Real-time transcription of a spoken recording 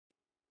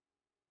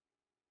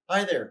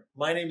Hi there,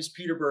 my name is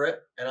Peter Burrett,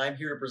 and I'm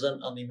here to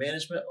present on the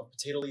management of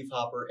potato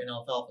leafhopper in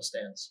alfalfa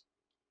stands.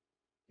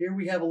 Here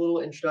we have a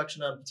little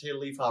introduction on potato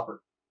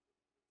leafhopper.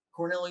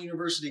 Cornell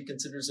University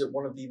considers it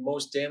one of the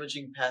most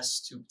damaging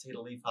pests to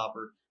potato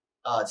leafhopper,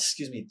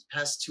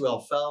 pests to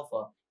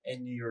alfalfa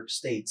in New York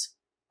State.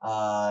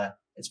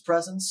 Its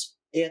presence,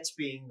 it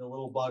being the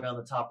little bug on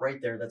the top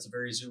right there, that's a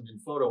very zoomed in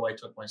photo I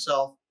took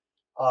myself.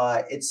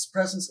 Its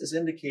presence is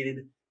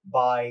indicated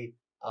by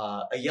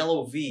a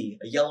yellow V,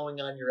 a yellowing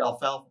on your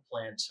alfalfa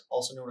plant,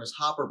 also known as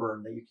hopper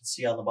burn, that you can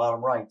see on the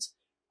bottom right.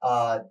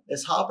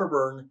 This hopper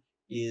burn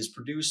is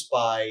produced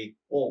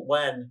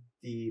when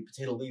the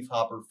potato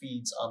leafhopper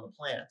feeds on the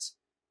plant.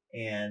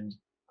 And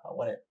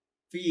when it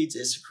feeds,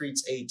 it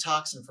secretes a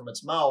toxin from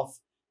its mouth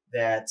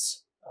that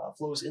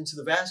flows into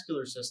the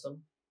vascular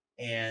system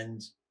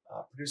and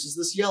produces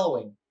this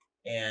yellowing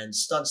and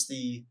stunts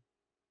the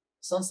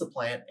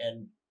plant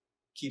and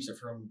keeps it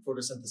from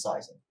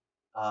photosynthesizing.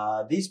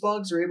 These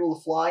bugs are able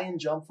to fly and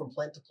jump from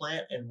plant to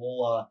plant, and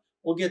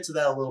we'll get to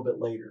that a little bit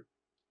later.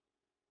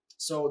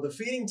 So the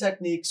feeding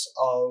techniques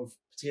of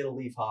potato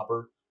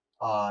leafhopper,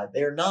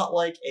 they're not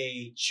like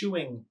a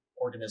chewing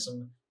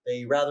organism.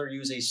 They rather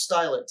use a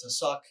stylet to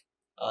suck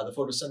the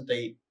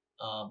photosynthate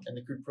and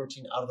the crude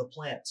protein out of the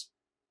plant.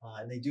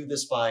 And they do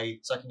this by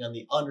sucking on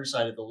the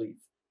underside of the leaf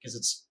because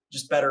it's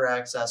just better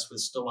access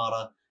with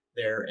stomata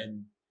there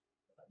and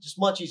just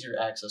much easier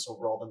access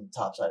overall than the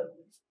top side of the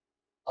leaf.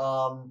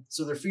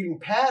 So their feeding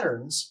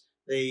patterns,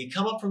 they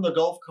come up from the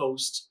Gulf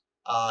Coast.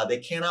 They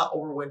cannot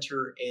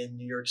overwinter in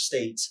New York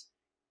State,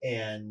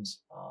 and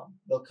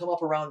they'll come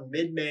up around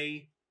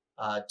mid-May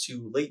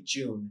to late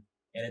June,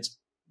 and it's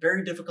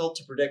very difficult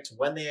to predict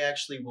when they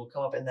actually will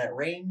come up in that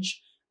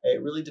range.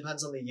 It really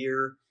depends on the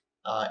year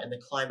and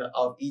the climate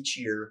of each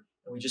year,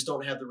 and we just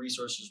don't have the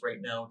resources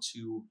right now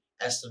to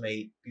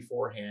estimate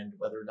beforehand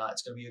whether or not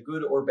it's going to be a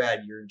good or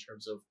bad year in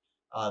terms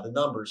of the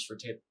numbers for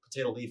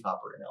potato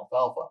leafhopper and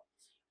alfalfa.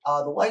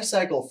 The life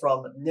cycle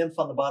from nymph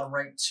on the bottom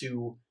right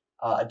to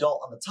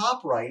adult on the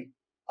top right,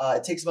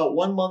 it takes about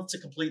 1 month to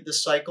complete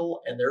this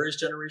cycle, and there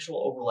is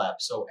generational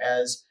overlap. So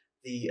as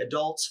the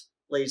adult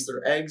lays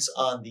their eggs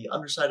on the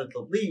underside of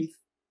the leaf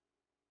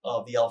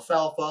of the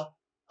alfalfa,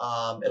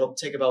 it'll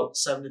take about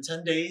 7 to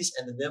 10 days,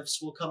 and the nymphs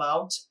will come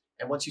out.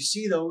 And once you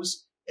see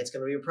those, it's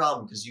going to be a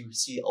problem because you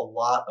see a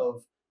lot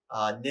of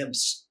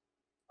nymphs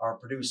are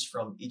produced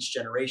from each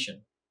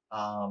generation.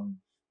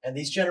 And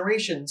these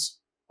generations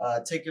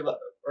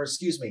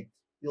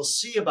you'll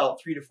see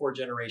about 3 to 4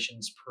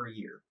 generations per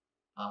year.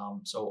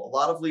 So a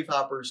lot of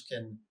leafhoppers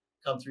can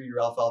come through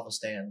your alfalfa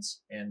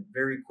stands and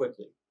very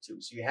quickly too.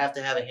 So you have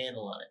to have a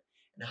handle on it.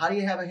 And how do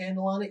you have a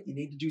handle on it? You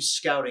need to do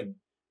scouting.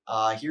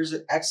 Here's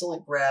an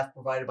excellent graph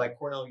provided by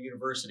Cornell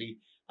University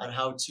on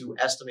how to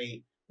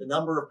estimate the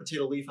number of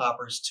potato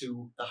leafhoppers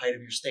to the height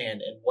of your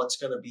stand and what's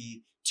going to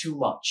be too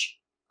much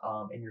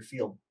in your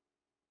field.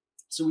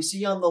 So we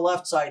see on the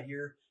left side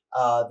here,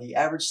 the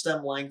average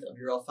stem length of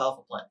your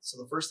alfalfa plant.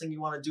 So the first thing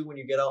you want to do when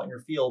you get out in your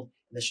field,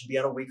 and this should be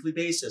on a weekly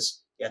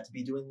basis, you have to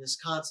be doing this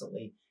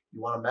constantly.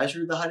 You want to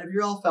measure the height of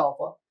your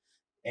alfalfa,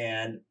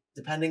 and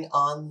depending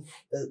on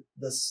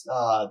the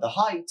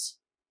height,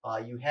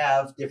 you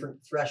have different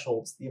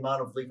thresholds, the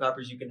amount of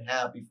leafhoppers you can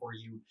have before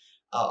you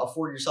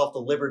afford yourself the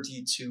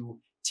liberty to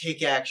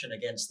take action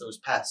against those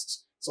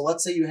pests. So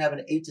let's say you have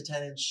an 8 to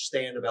 10 inch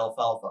stand of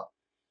alfalfa.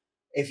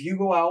 If you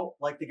go out,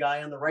 like the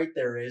guy on the right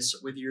there is,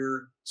 with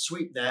your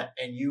sweep net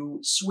and you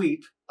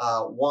sweep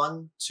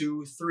 1,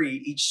 2, 3,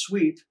 each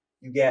sweep,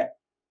 you get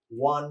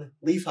 1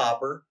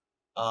 leafhopper.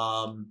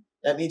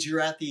 That means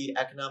you're at the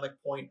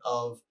economic point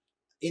of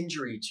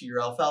injury to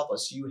your alfalfa.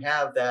 So you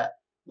have that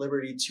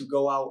liberty to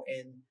go out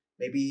and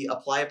maybe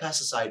apply a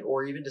pesticide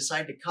or even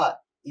decide to cut.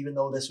 Even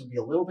though this would be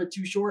a little bit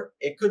too short,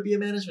 it could be a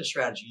management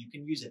strategy. You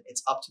can use it.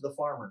 It's up to the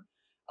farmer.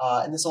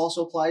 And this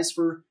also applies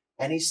for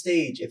any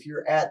stage. If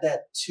you're at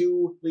that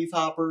 2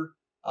 leafhopper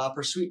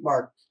per sweep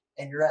mark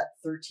and you're at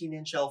 13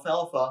 inch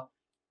alfalfa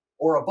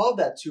or above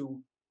that 2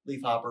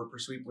 leafhopper per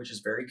sweep, which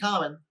is very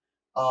common,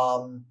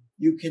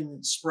 you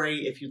can spray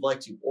if you'd like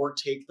to, or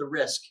take the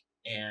risk,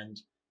 and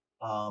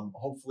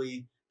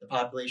hopefully the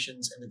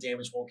populations and the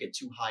damage won't get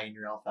too high in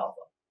your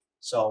alfalfa.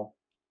 So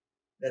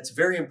that's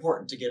very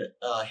important to get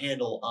a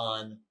handle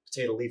on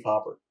potato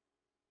leafhopper.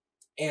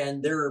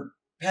 And their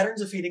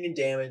patterns of feeding and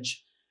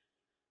damage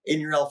in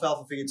your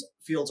alfalfa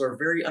fields are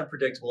very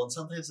unpredictable, and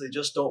sometimes they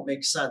just don't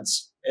make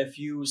sense. If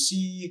you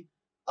see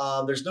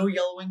there's no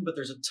yellowing, but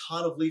there's a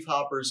ton of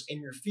leafhoppers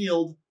in your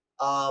field,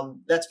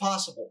 that's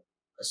possible.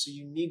 So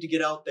you need to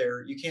get out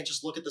there. You can't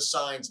just look at the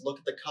signs, look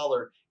at the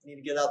color. You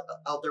need to get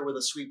out there with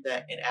a sweep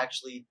net and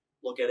actually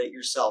look at it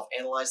yourself,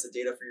 analyze the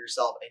data for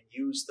yourself, and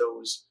use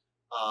those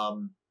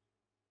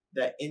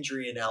that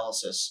injury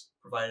analysis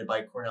provided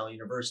by Cornell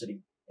University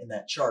in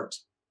that chart.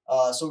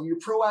 So your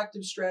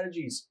proactive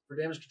strategies for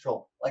damage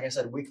control, like I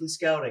said, weekly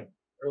scouting,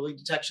 early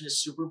detection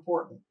is super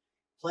important.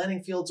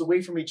 Planting fields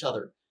away from each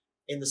other.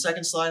 In the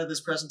second slide of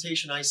this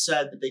presentation, I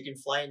said that they can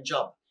fly and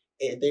jump.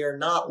 They are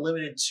not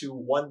limited to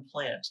one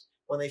plant.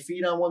 When they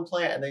feed on one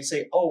plant and they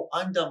say, oh,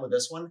 I'm done with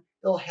this one,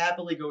 they'll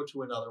happily go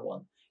to another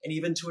one and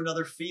even to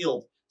another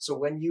field. So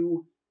when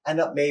you end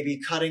up maybe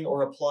cutting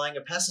or applying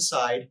a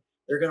pesticide,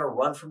 they're going to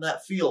run from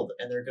that field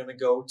and they're going to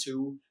go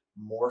to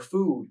more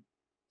food.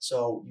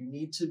 So you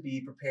need to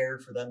be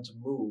prepared for them to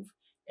move.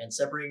 And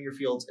separating your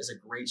fields is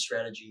a great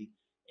strategy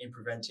in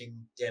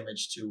preventing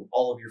damage to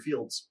all of your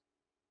fields.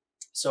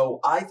 So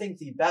I think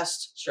the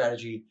best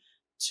strategy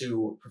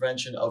to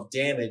prevention of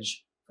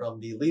damage from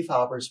the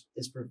leafhoppers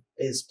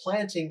is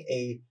planting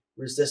a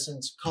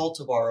resistant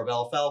cultivar of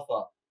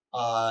alfalfa.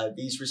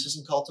 These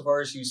resistant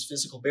cultivars use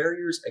physical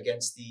barriers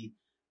against the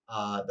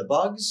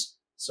bugs,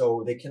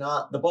 so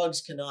the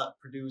bugs cannot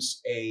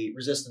produce a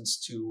resistance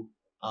to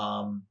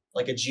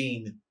like a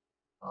gene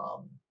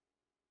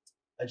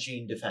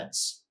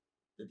defense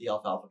that the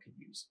alfalfa could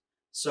use.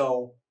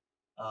 So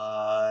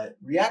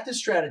reactive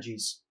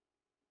strategies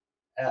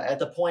at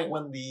the point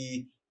when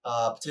the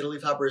potato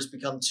leafhopper has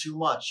become too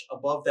much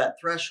above that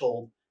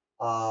threshold,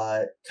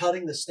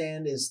 cutting the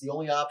stand is the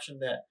only option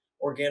that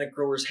organic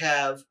growers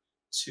have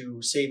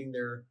to saving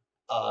their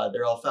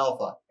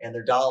alfalfa and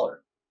their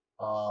dollar.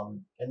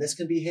 And this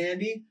can be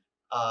handy,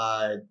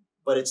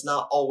 but it's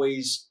not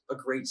always a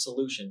great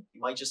solution. You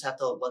might just have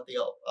to let the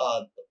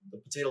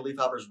potato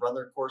leafhoppers run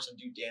their course and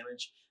do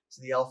damage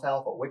to the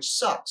alfalfa, which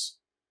sucks.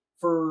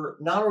 For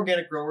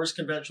non-organic growers,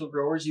 conventional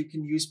growers, you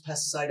can use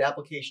pesticide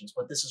applications,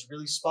 but this is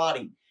really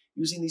spotty.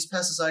 Using these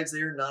pesticides,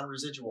 they are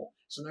non-residual,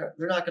 so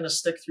they're not going to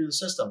stick through the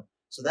system.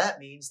 So that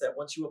means that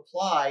once you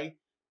apply,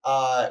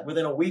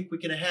 within a week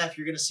and a half,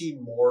 you're going to see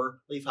more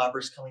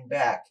leafhoppers coming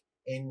back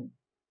in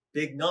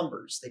big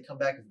numbers. They come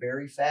back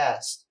very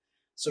fast.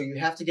 So you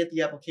have to get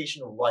the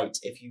application right.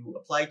 If you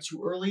apply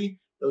too early,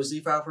 those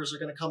leafhoppers are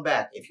going to come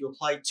back. If you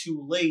apply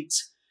too late,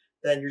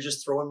 then you're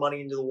just throwing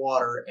money into the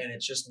water and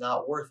it's just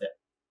not worth it.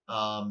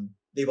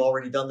 They've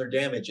already done their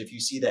damage if you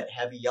see that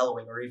heavy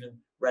yellowing or even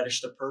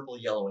reddish to purple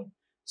yellowing.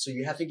 So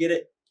you have to get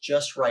it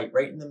just right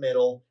in the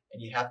middle,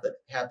 and you have to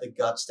have the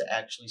guts to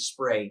actually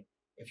spray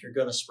if you're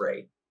going to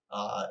spray.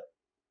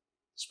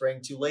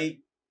 Spraying too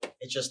late,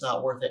 it's just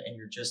not worth it, and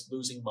you're just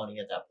losing money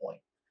at that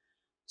point.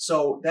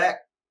 So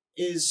that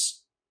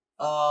is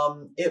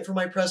it for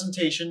my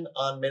presentation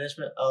on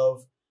management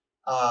of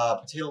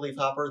potato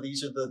leafhopper.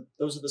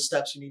 Those are the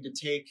steps you need to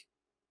take,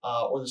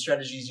 or the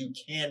strategies you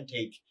can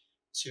take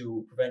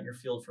to prevent your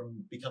field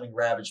from becoming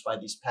ravaged by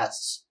these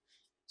pests.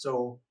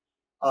 So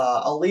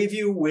I'll leave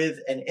you with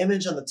an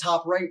image on the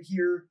top right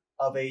here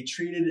of a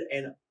treated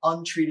and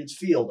untreated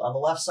field. On the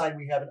left side,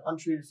 we have an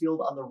untreated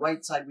field. On the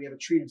right side, we have a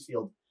treated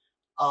field.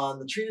 On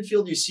the treated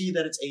field, you see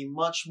that it's a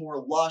much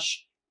more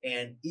lush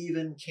and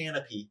even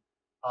canopy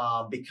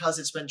because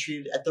it's been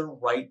treated at the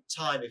right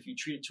time. If you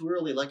treat it too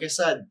early, like I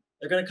said,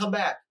 they're going to come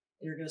back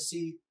and you're going to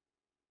see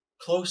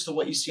close to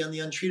what you see on the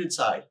untreated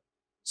side.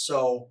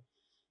 So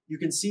you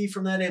can see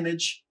from that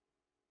image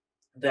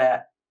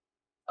that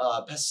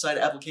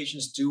pesticide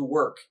applications do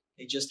work.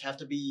 They just have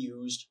to be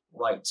used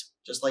right,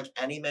 just like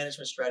any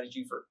management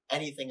strategy for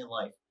anything in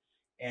life.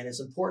 And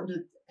it's important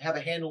to have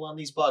a handle on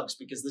these bugs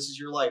because this is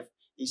your life.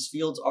 These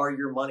fields are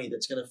your money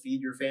that's going to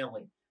feed your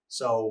family.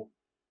 So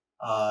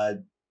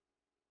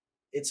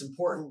it's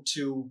important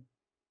to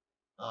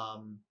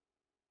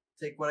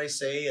take what I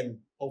say and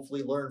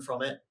hopefully learn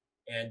from it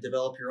and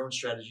develop your own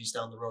strategies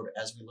down the road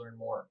as we learn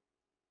more.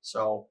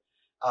 So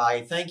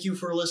I thank you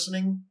for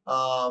listening,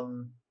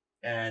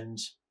 and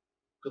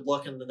good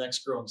luck in the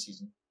next growing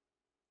season.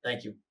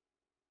 Thank you.